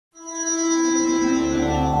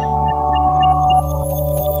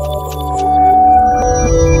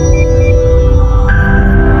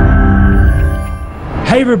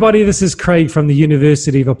everybody, this is Craig from the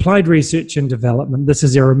University of Applied Research and Development. This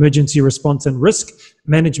is our Emergency Response and Risk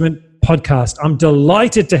Management podcast. I'm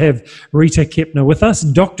delighted to have Rita Kepner with us,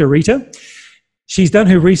 Dr. Rita. She's done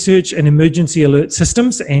her research in emergency alert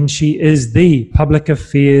systems, and she is the Public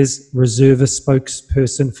Affairs Reservist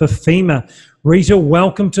spokesperson for FEMA. Rita,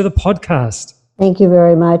 welcome to the podcast. Thank you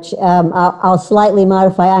very much. I'll slightly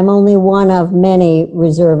modify. I'm only one of many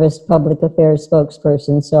reservist public affairs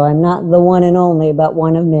spokespersons, so I'm not the one and only, but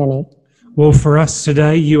one of many. Well, for us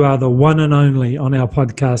today, you are the one and only on our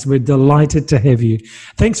podcast. We're delighted to have you.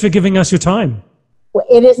 Thanks for giving us your time. Well,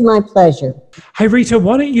 it is my pleasure. Hey, Rita,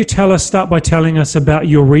 why don't you start by telling us about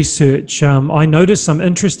your research? I noticed some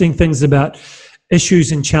interesting things about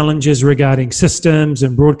issues and challenges regarding systems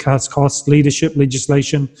and broadcast costs, leadership,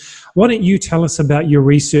 legislation. Why don't you tell us about your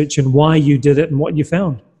research and why you did it and what you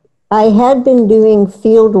found? I had been doing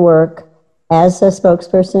field work as a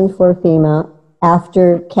spokesperson for FEMA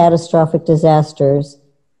after catastrophic disasters.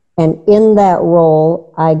 And in that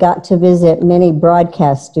role, I got to visit many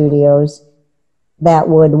broadcast studios that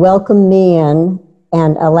would welcome me in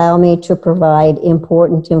and allow me to provide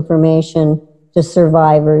important information to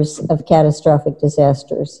survivors of catastrophic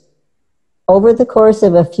disasters. Over the course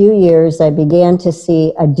of a few years, I began to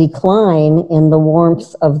see a decline in the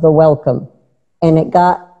warmth of the welcome. And it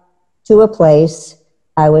got to a place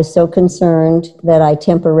I was so concerned that I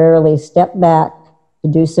temporarily stepped back to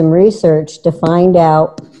do some research to find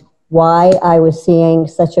out why I was seeing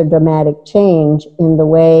such a dramatic change in the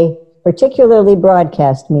way, particularly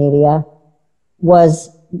broadcast media, was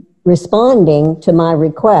responding to my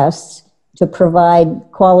requests to provide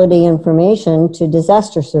quality information to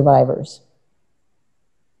disaster survivors.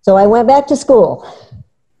 So I went back to school,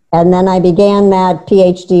 and then I began that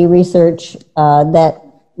PhD research that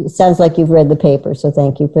sounds like you've read the paper, so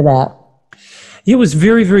thank you for that. It was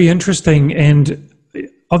very, very interesting, and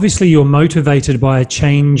obviously you're motivated by a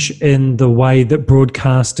change in the way that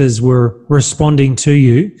broadcasters were responding to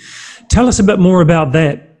you. Tell us a bit more about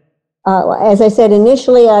that. As I said,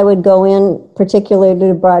 initially I would go in particularly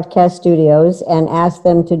to broadcast studios and ask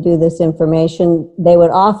them to do this information. They would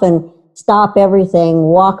often stop everything,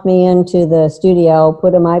 walk me into the studio,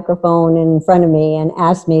 put a microphone in front of me and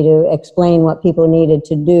ask me to explain what people needed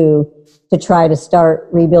to do to try to start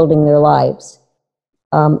rebuilding their lives.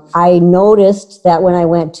 I noticed that when I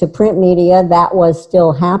went to print media, that was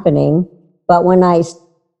still happening, but when I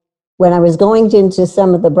was going into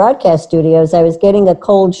some of the broadcast studios, I was getting a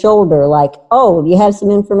cold shoulder, like, oh, you have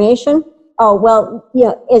some information? Oh, well, do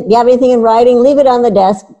you have anything in writing? Leave it on the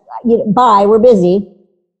desk. Bye, we're busy.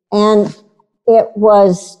 And it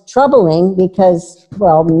was troubling because,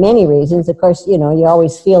 well, many reasons. Of course, you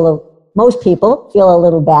always most people feel a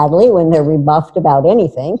little badly when they're rebuffed about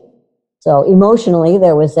anything. So emotionally,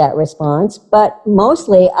 there was that response. But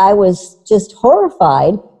mostly, I was just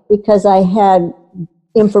horrified because I had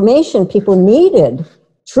information people needed,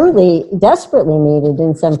 truly desperately needed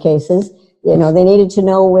in some cases. They needed to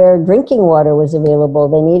know where drinking water was available.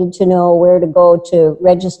 They needed to know where to go to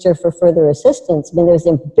register for further assistance. I mean, there's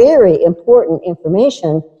very important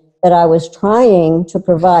information that I was trying to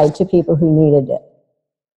provide to people who needed it.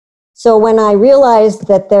 So when I realized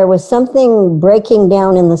that there was something breaking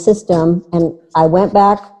down in the system, and I went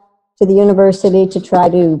back to the university to try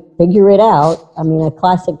to figure it out. I mean, a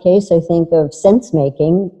classic case, I think, of sense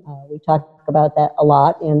making. We talk about that a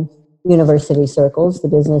lot in university circles, the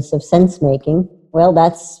business of sense making. Well,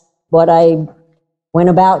 that's what I went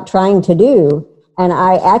about trying to do. And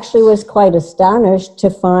I actually was quite astonished to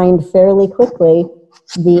find fairly quickly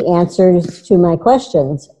the answers to my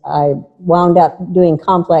questions. I wound up doing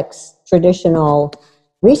complex traditional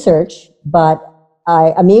research, but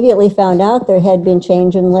I immediately found out there had been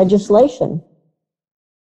change in legislation.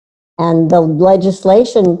 And the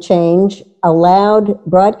legislation change allowed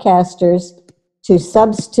broadcasters to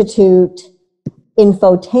substitute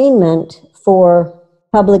infotainment for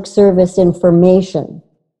public service information.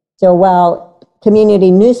 So while community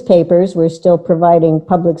newspapers were still providing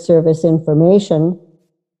public service information,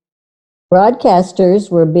 broadcasters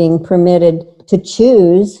were being permitted to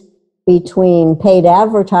choose between paid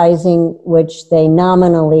advertising, which they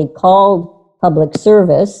nominally called public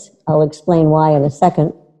service. I'll explain why in a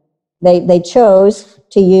second. They chose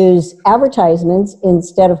to use advertisements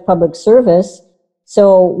instead of public service.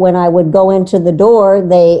 So when I would go into the door,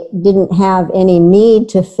 they didn't have any need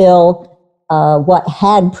to fill what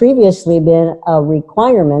had previously been a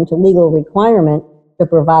requirement, a legal requirement to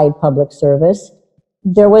provide public service.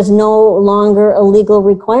 There was no longer a legal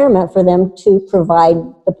requirement for them to provide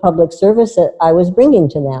the public service that I was bringing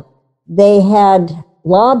to them. They had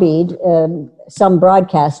lobbied, some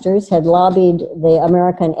broadcasters had lobbied the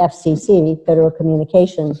American FCC, Federal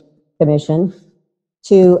Communications Commission,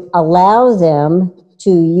 to allow them to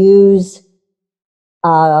use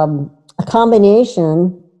a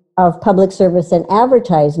combination of public service and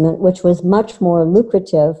advertisement, which was much more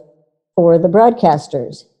lucrative for the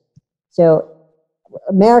broadcasters. So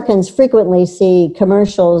Americans frequently see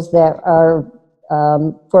commercials that are,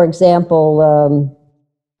 for example,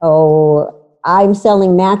 I'm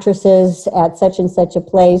selling mattresses at such and such a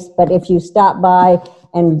place, but if you stop by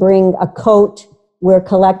and bring a coat, we're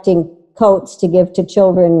collecting coats to give to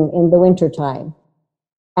children in the wintertime.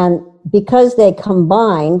 And because they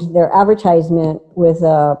combined their advertisement with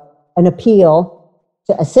an appeal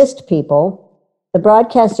to assist people, the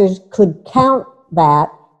broadcasters could count that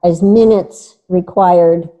as minutes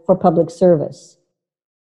required for public service.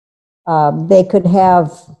 They could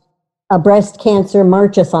have a breast cancer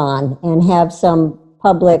march-a-thon and have some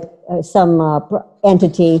public,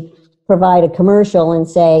 entity provide a commercial and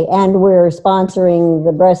say, and we're sponsoring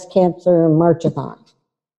the breast cancer march-a-thon.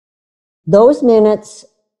 Those minutes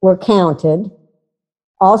were counted.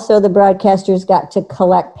 Also, the broadcasters got to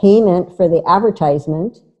collect payment for the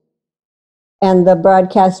advertisement. And the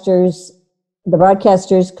broadcasters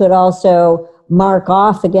could also mark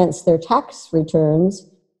off against their tax returns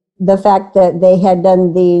the fact that they had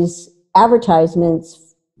done these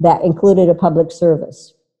advertisements that included a public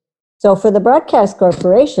service. So for the broadcast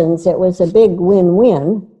corporations, it was a big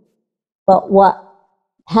win-win. But what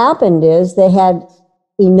happened is they had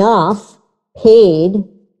enough paid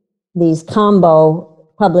these combo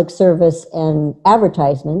public service and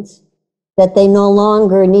advertisements that they no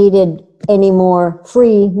longer needed any more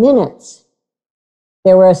free minutes.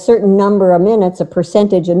 There were a certain number of minutes, a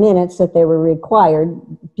percentage of minutes that they were required,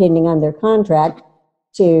 depending on their contract,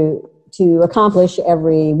 to accomplish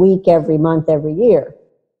every week, every month, every year.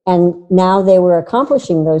 And now they were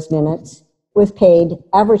accomplishing those minutes with paid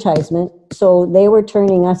advertisement, so they were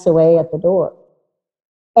turning us away at the door.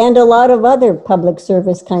 And a lot of other public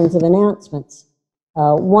service kinds of announcements.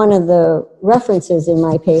 One of the references in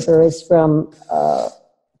my paper is from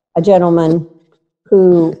a gentleman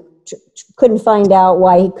who couldn't find out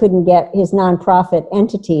why he couldn't get his nonprofit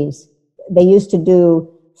entities. They used to do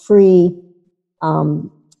free,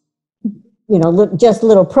 just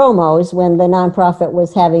little promos when the nonprofit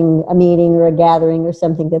was having a meeting or a gathering or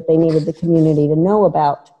something that they needed the community to know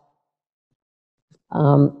about.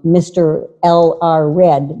 Mr. L.R.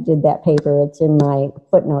 Red did that paper. It's in my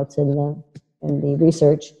footnotes in the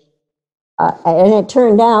research. And it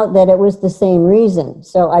turned out that it was the same reason.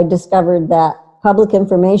 So I discovered that public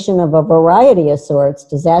information of a variety of sorts,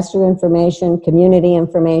 disaster information, community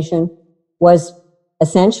information, was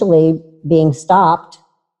essentially being stopped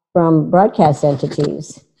from broadcast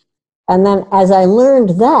entities. And then as I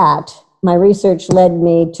learned that, my research led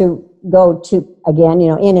me to go to, again,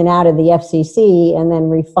 in and out of the FCC and then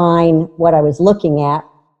refine what I was looking at,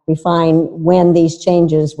 refine when these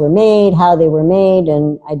changes were made, how they were made,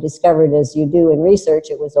 and I discovered, as you do in research,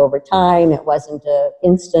 it was over time, it wasn't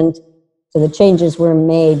instant, so the changes were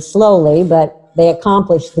made slowly, but they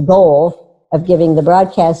accomplished the goal of giving the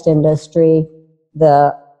broadcast industry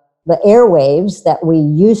the airwaves that we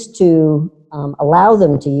used to allow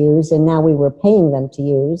them to use, and now we were paying them to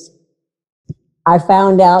use. I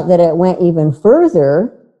found out that it went even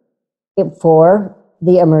further for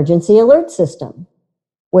the emergency alert system,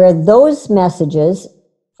 where those messages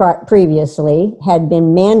previously had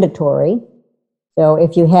been mandatory. So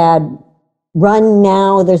if you had run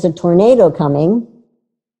now, there's a tornado coming,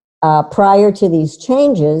 prior to these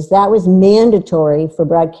changes, that was mandatory for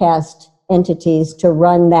broadcast entities to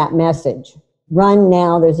run that message. Run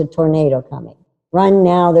now, there's a tornado coming. Run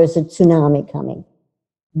now, there's a tsunami coming.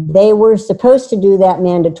 They were supposed to do that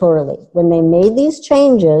mandatorily. When they made these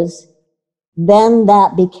changes, then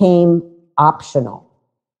that became optional.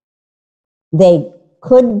 They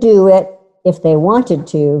could do it if they wanted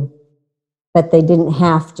to, but they didn't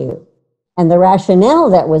have to. And the rationale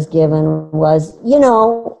that was given was,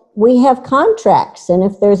 we have contracts, and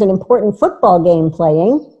if there's an important football game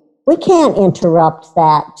playing, we can't interrupt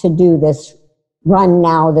that to do this run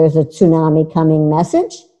now, there's a tsunami coming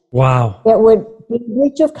message. Wow. It would be a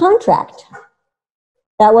breach of contract.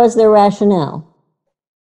 That was their rationale.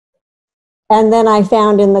 And then I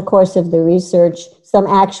found in the course of the research some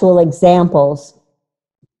actual examples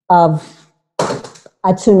of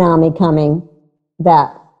a tsunami coming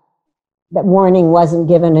that warning wasn't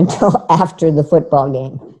given until after the football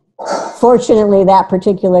game. Fortunately, that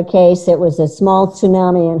particular case, it was a small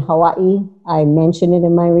tsunami in Hawaii. I mentioned it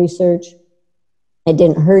in my research. It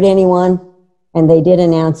didn't hurt anyone, and they did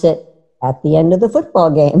announce it. at the end of the football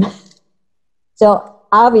game. So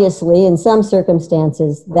obviously, in some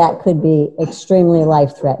circumstances, that could be extremely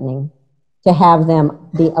life-threatening to have them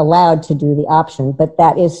be allowed to do the option, but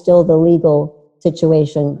that is still the legal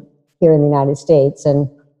situation here in the United States, and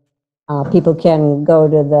people can go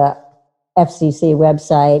to the FCC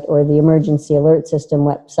website or the Emergency Alert System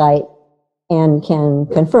website and can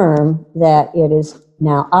confirm that it is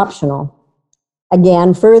now optional.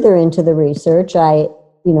 Again, further into the research, I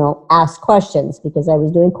asked questions because I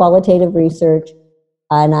was doing qualitative research,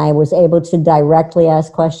 and I was able to directly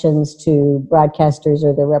ask questions to broadcasters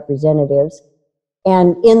or their representatives.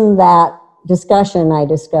 And in that discussion, I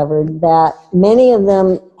discovered that many of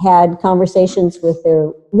them had conversations with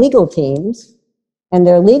their legal teams, and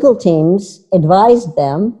their legal teams advised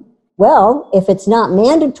them, well, if it's not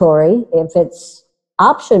mandatory, if it's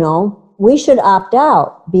optional, we should opt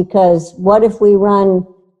out, because what if we run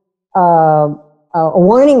a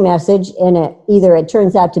warning message and either it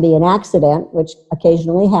turns out to be an accident, which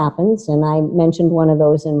occasionally happens, and I mentioned one of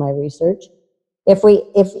those in my research. If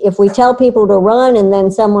we tell people to run and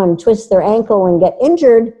then someone twists their ankle and get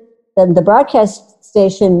injured, then the broadcast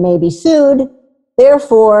station may be sued.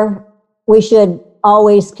 Therefore, we should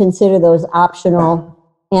always consider those optional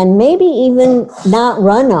and maybe even not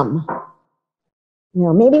run them.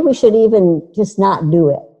 Maybe we should even just not do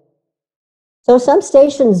it. So some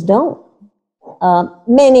stations don't.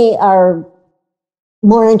 Many are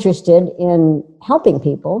more interested in helping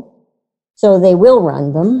people, so they will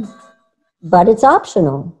run them, but it's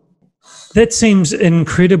optional. That seems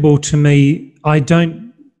incredible to me. I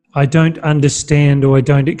don't understand, or I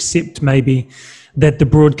don't accept maybe that the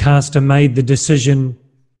broadcaster made the decision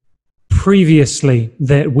previously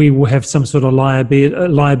that we will have some sort of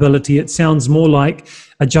liability. It sounds more like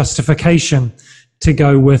a justification to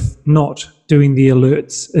go with not doing the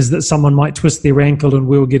alerts, is that someone might twist their ankle and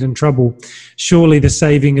we'll get in trouble. Surely the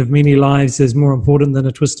saving of many lives is more important than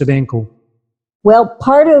a twisted ankle. Well,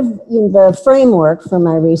 part of the framework for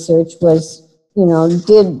my research was, was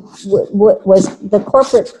the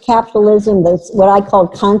corporate capitalism, what I call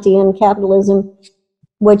Kantian capitalism,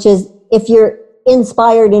 which is if you're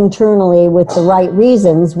inspired internally with the right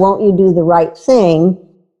reasons, won't you do the right thing?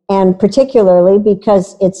 And particularly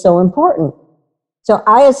because it's so important. So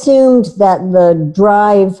I assumed that the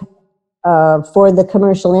drive for the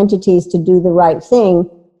commercial entities to do the right thing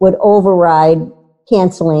would override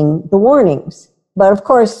canceling the warnings. But of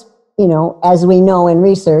course, as we know in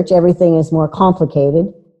research, everything is more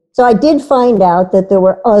complicated. So I did find out that there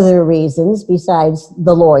were other reasons besides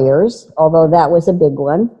the lawyers, although that was a big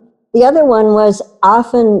one. The other one was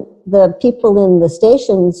often the people in the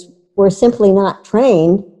stations were simply not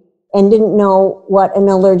trained and didn't know what an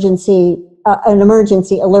emergency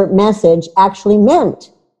alert message actually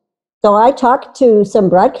meant. So I talked to some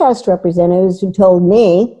broadcast representatives who told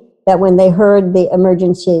me that when they heard the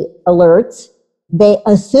emergency alerts, they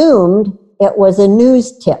assumed it was a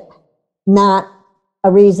news tip, not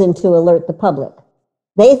a reason to alert the public.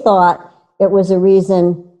 They thought it was a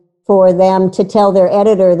reason for them to tell their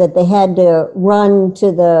editor that they had to run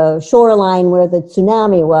to the shoreline where the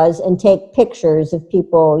tsunami was and take pictures of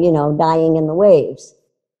people, dying in the waves.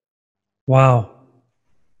 Wow.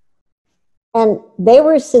 And they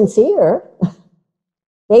were sincere.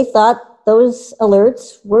 They thought those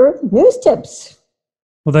alerts were news tips.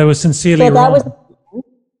 Well, they were sincerely wrong. So that was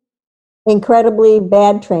incredibly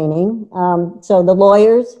bad training. So the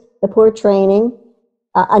lawyers, the poor training.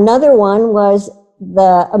 Another one was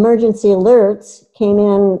the emergency alerts came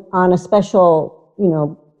in on a special,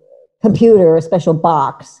 computer, a special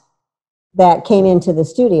box that came into the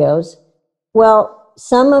studios. Well,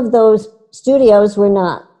 some of those studios were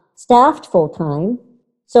not staffed full-time,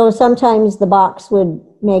 so sometimes the box would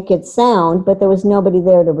make its sound, but there was nobody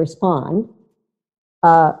there to respond.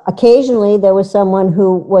 Occasionally, there was someone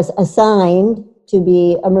who was assigned to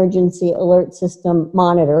be emergency alert system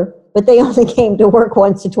monitor, but they only came to work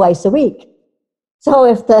once or twice a week. So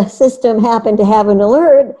if the system happened to have an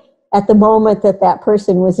alert at the moment that that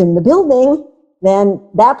person was in the building, then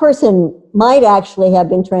that person might actually have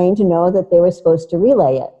been trained to know that they were supposed to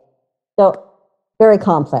relay it. So very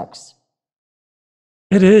complex.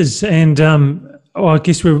 It is. And I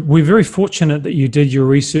guess we're very fortunate that you did your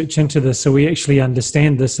research into this, so we actually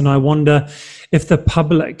understand this. And I wonder if the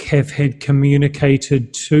public have had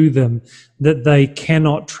communicated to them that they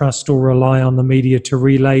cannot trust or rely on the media to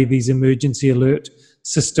relay these emergency alert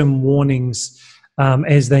system warnings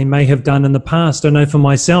as they may have done in the past. I know for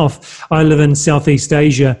myself, I live in Southeast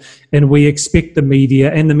Asia, and we expect the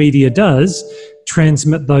media, and the media does,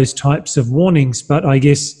 transmit those types of warnings. But I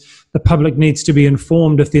guess the public needs to be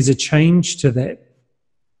informed if there's a change to that.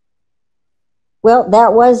 Well,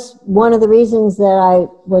 that was one of the reasons that I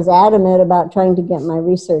was adamant about trying to get my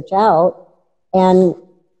research out. And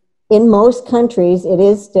in most countries, it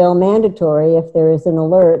is still mandatory if there is an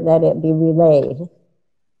alert that it be relayed.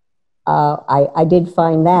 I did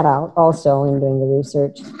find that out also in doing the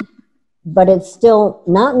research. But it's still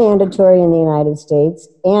not mandatory in the United States.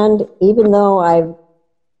 And even though I've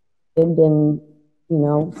lived in,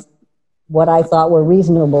 what I thought were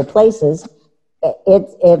reasonable places,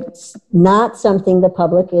 it's not something the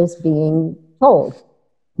public is being told.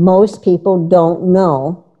 Most people don't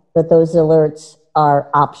know that those alerts are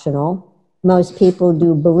optional. Most people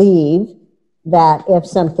do believe that if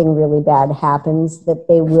something really bad happens, that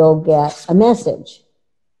they will get a message.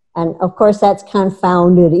 And of course, that's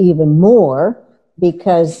confounded even more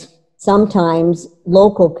because sometimes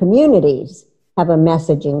local communities have a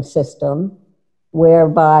messaging system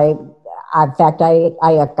whereby, in fact, I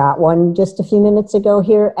got one just a few minutes ago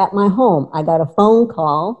here at my home. I got a phone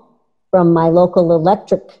call from my local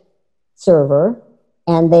electric server,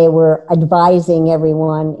 and they were advising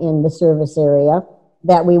everyone in the service area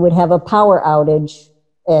that we would have a power outage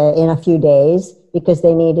in a few days because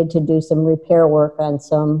they needed to do some repair work on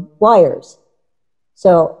some wires.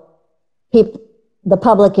 So the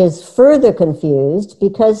public is further confused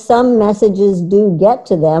because some messages do get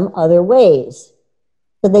to them other ways.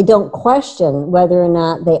 So they don't question whether or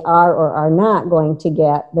not they are or are not going to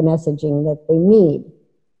get the messaging that they need.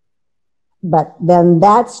 But then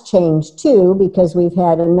that's changed too, because we've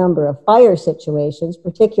had a number of fire situations,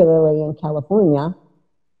 particularly in California,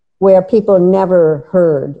 where people never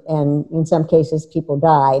heard, and in some cases people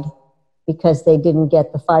died because they didn't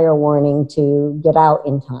get the fire warning to get out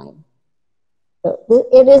in time. So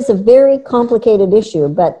it is a very complicated issue,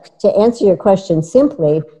 but to answer your question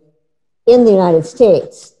simply, in the United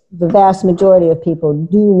States, the vast majority of people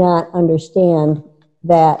do not understand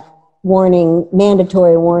that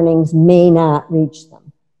mandatory warnings may not reach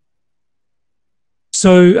them.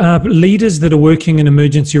 So leaders that are working in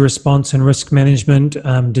emergency response and risk management,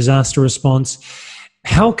 disaster response,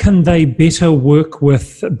 how can they better work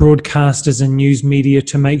with broadcasters and news media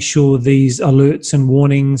to make sure these alerts and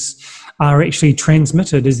warnings are actually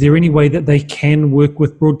transmitted? Is there any way that they can work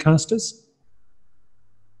with broadcasters?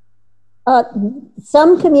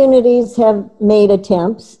 Some communities have made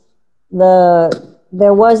attempts.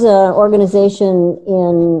 There was an organization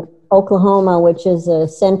in Oklahoma, which is a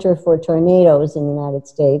center for tornadoes in the United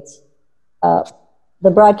States. The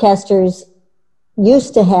broadcasters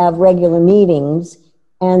used to have regular meetings,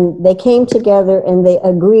 and they came together and they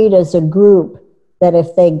agreed as a group that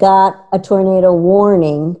if they got a tornado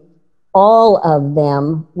warning, all of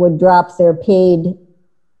them would drop their paid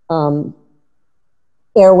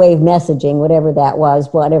airwave messaging, whatever that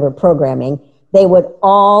was, whatever programming. They would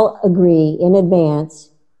all agree in advance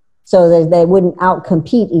so that they wouldn't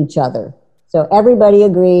outcompete each other. So everybody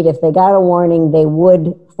agreed if they got a warning, they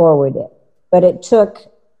would forward it. But it took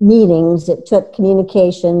meetings, it took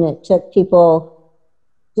communication, it took people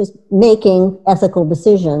just making ethical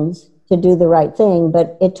decisions to do the right thing,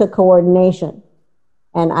 but it took coordination.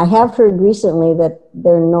 And I have heard recently that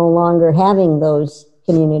they're no longer having those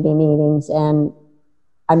community meetings, and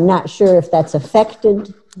I'm not sure if that's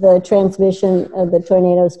affected the transmission of the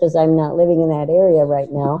tornadoes because I'm not living in that area right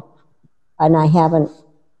now. And I haven't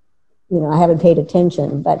paid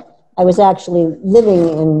attention, but I was actually living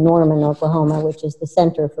in Norman, Oklahoma, which is the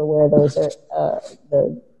center for where those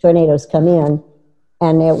the tornadoes come in.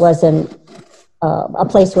 And it wasn't a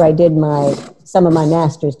place where I did some of my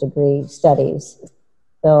master's degree studies.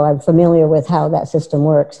 So I'm familiar with how that system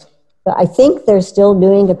works. But I think they're still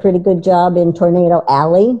doing a pretty good job in Tornado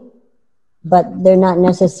Alley, but they're not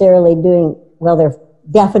necessarily they're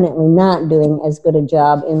definitely not doing as good a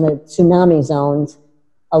job in the tsunami zones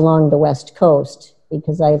along the West Coast,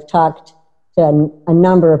 because I've talked to a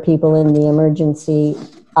number of people in the emergency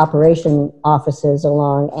operation offices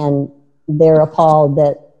along, and they're appalled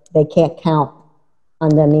that they can't count on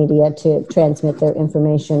the media to transmit their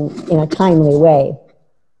information in a timely way.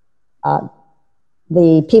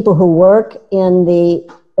 The people who work in the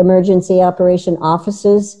emergency operation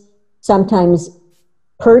offices sometimes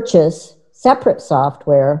purchase separate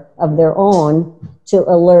software of their own to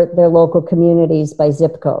alert their local communities by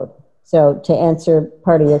zip code. So to answer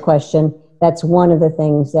part of your question, that's one of the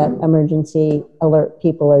things that emergency alert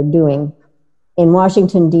people are doing. In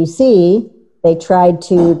Washington, D.C., they tried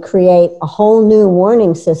to create a whole new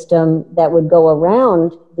warning system that would go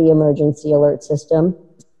around the emergency alert system.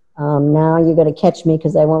 Now you're going to catch me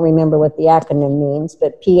because I won't remember what the acronym means,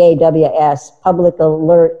 but PAWS, Public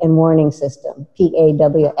Alert and Warning System,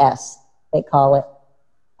 PAWS, they call it.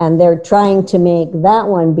 and they're trying to make that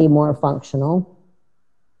one be more functional.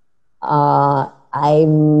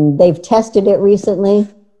 They've tested it recently,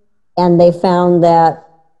 and they found that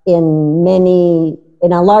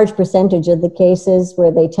in a large percentage of the cases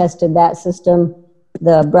where they tested that system,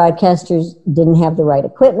 the broadcasters didn't have the right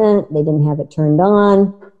equipment, they didn't have it turned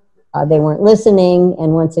on, they weren't listening,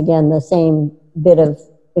 and once again, the same bit of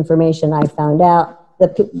information I found out,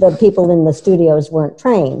 the people in the studios weren't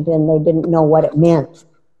trained, and they didn't know what it meant.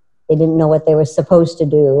 They didn't know what they were supposed to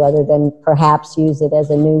do other than perhaps use it as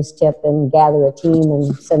a news tip and gather a team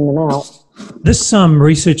and send them out. This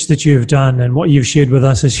research that you've done and what you've shared with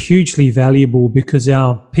us is hugely valuable, because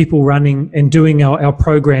our people running and doing our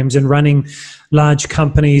programs and running large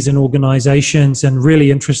companies and organizations and really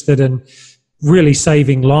interested in really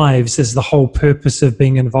saving lives is the whole purpose of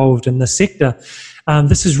being involved in this sector.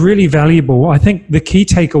 This is really valuable. I think the key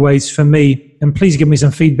takeaways for me, and please give me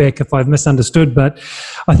some feedback if I've misunderstood, but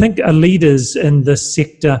I think leaders in this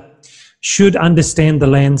sector should understand the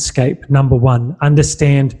landscape, number one,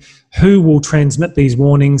 understand who will transmit these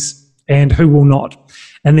warnings and who will not.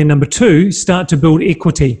 And then number two, start to build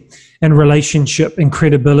equity and relationship and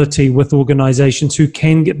credibility with organizations who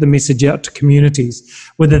can get the message out to communities,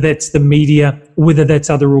 whether that's the media, whether that's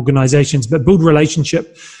other organizations, but build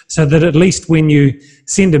relationship so that at least when you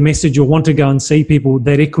send a message or want to go and see people,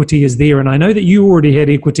 that equity is there. And I know that you already had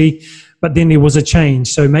equity, but then there was a change.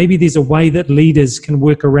 So maybe there's a way that leaders can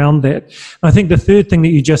work around that. And I think the third thing that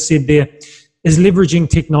you just said there is leveraging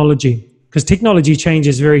technology, because technology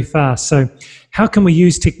changes very fast. So how can we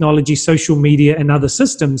use technology, social media, and other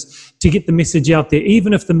systems to get the message out there?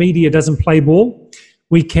 Even if the media doesn't play ball,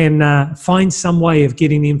 we can find some way of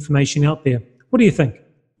getting the information out there. What do you think?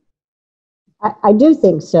 I do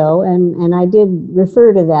think so, and I did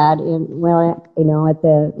refer to that at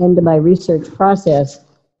the end of my research process.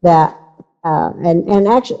 That and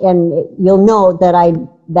you'll note that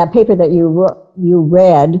that paper that you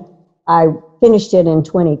read, I finished it in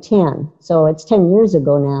 2010, so it's 10 years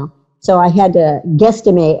ago now. So I had to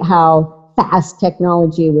guesstimate how fast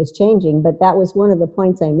technology was changing, but that was one of the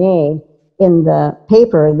points I made in the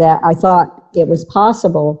paper, that I thought it was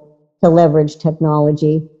possible to leverage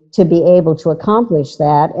technology to be able to accomplish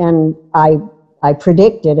that. And I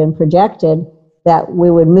predicted and projected that we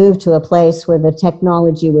would move to a place where the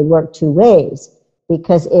technology would work two ways,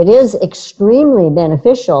 because it is extremely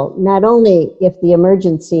beneficial, not only if the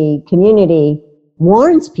emergency community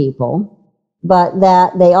warns people, but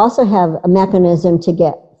that they also have a mechanism to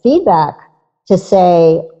get feedback to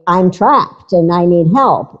say, I'm trapped and I need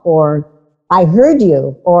help, or I heard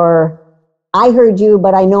you, or I heard you,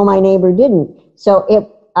 but I know my neighbor didn't. So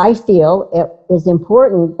I feel it is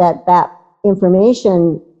important that that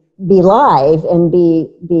information be live and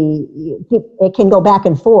it can go back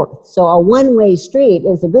and forth. So a one-way street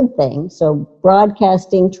is a good thing. So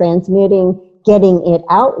broadcasting, transmitting, getting it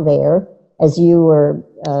out there, as you were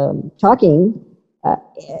talking,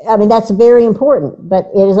 that's very important.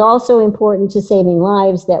 But it is also important to saving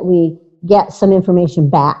lives that we get some information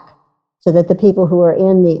back so that the people who are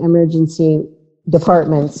in the emergency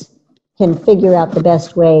departments can figure out the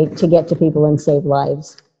best way to get to people and save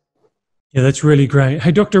lives. Yeah, that's really great.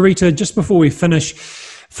 Hey, Dr. Rita, just before we finish,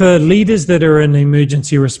 for leaders that are in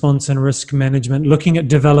emergency response and risk management, looking at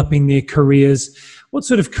developing their careers, what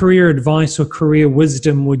sort of career advice or career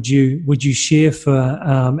wisdom would you share for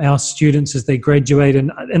our students as they graduate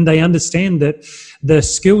and they understand that the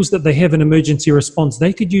skills that they have in emergency response,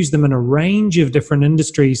 they could use them in a range of different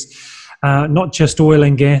industries, not just oil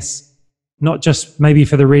and gas, not just maybe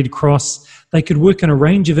for the Red Cross. They could work in a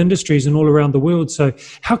range of industries and all around the world. So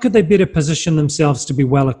how could they better position themselves to be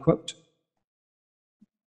well equipped?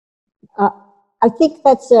 I think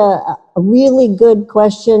that's a really good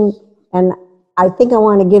question. And I think I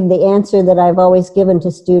want to give the answer that I've always given to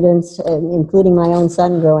students, including my own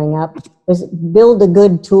son growing up, was build a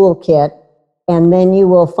good toolkit. And then you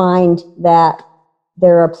will find that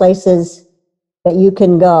there are places that you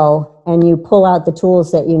can go and you pull out the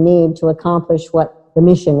tools that you need to accomplish what the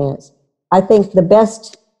mission is. I think the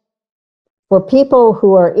best for people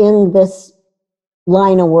who are in this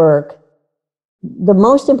line of work, the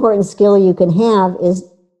most important skill you can have is,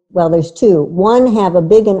 well, there's two. One, have a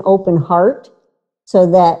big and open heart so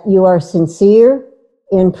that you are sincere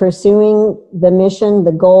in pursuing the mission,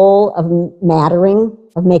 the goal of mattering,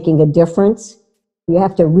 of making a difference. You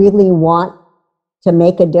have to really want to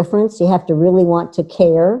make a difference. You have to really want to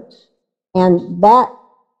care. And that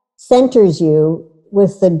centers you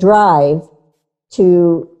with the drive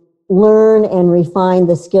to learn and refine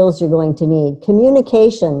the skills you're going to need.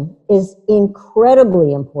 Communication is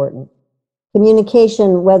incredibly important.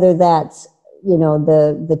 Communication, whether that's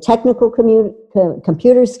the technical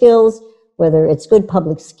computer skills, whether it's good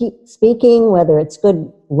public speaking, whether it's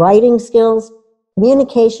good writing skills.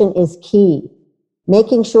 Communication is key.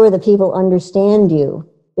 Making sure that people understand you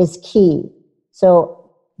is key.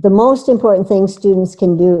 So the most important thing students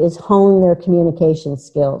can do is hone their communication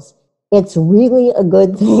skills. It's really a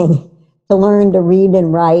good thing to learn to read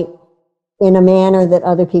and write in a manner that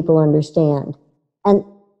other people understand. And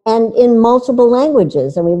in multiple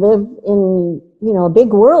languages. And we live in, a big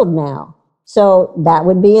world now. So that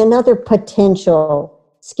would be another potential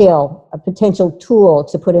skill, a potential tool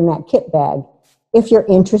to put in that kit bag. If you're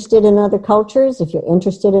interested in other cultures, if you're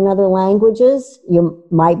interested in other languages, you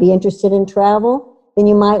might be interested in travel, then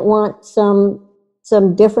you might want some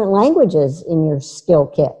different languages in your skill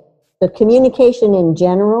kit. So communication in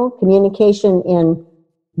general, communication in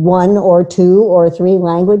 1 or 2 or 3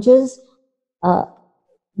 languages,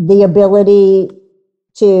 the ability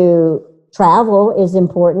to travel is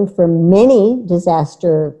important for many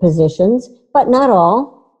disaster positions, but not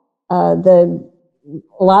all.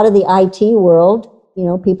 A lot of the IT world,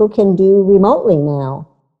 people can do remotely now.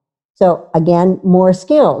 So again, more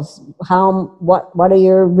skills. What are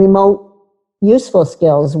your remote useful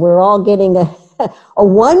skills? We're all getting a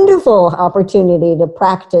wonderful opportunity to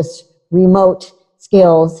practice remote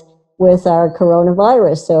skills with our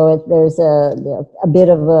coronavirus. So there's a bit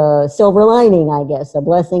of a silver lining, I guess, a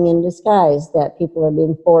blessing in disguise that people are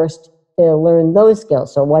being forced to learn those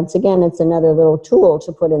skills. So once again, it's another little tool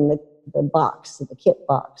to put in the box, the kit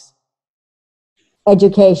box.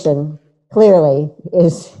 Education, clearly,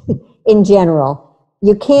 is in general.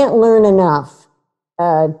 You can't learn enough.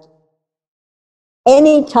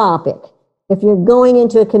 Any topic, if you're going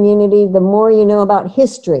into a community, the more you know about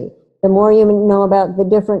history, the more you know about the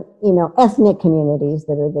different, ethnic communities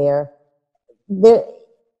that are there,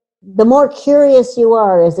 the more curious you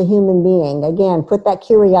are as a human being. Again, put that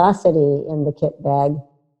curiosity in the kit bag.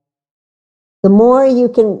 The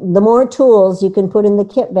more tools you can put in the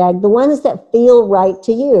kit bag, the ones that feel right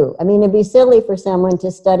to you. I mean, it'd be silly for someone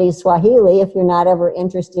to study Swahili if you're not ever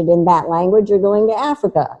interested in that language or going to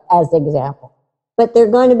Africa, as an example. But they're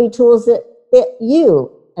going to be tools that fit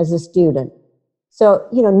you as a student. So,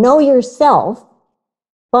 know yourself,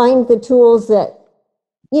 find the tools that,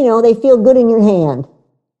 they feel good in your hand,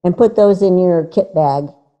 and put those in your kit bag.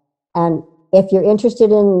 And if you're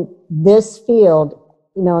interested in this field,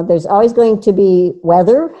 there's always going to be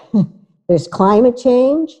weather, there's climate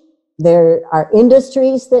change, there are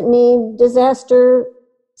industries that need disaster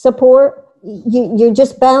support. You're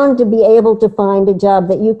just bound to be able to find a job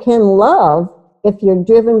that you can love if you're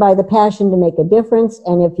driven by the passion to make a difference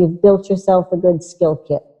and if you've built yourself a good skill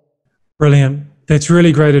kit. Brilliant. That's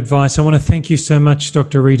really great advice. I want to thank you so much,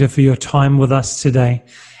 Dr. Rita, for your time with us today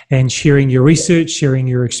and sharing your research, sharing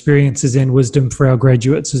your experiences and wisdom for our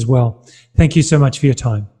graduates as well. Thank you so much for your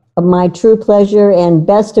time. My true pleasure, and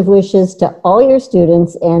best of wishes to all your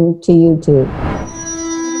students and to you too.